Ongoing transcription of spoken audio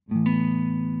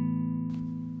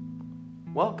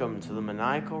Welcome to the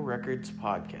Maniacal Records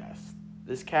podcast.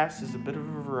 This cast is a bit of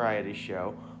a variety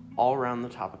show all around the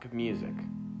topic of music.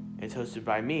 It's hosted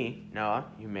by me, Noah,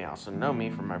 you may also know me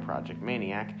from my project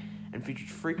Maniac, and features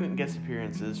frequent guest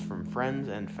appearances from friends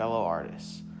and fellow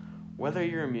artists. Whether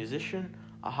you're a musician,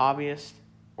 a hobbyist,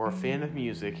 or a fan of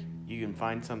music, you can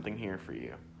find something here for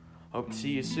you. Hope to see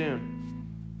you soon.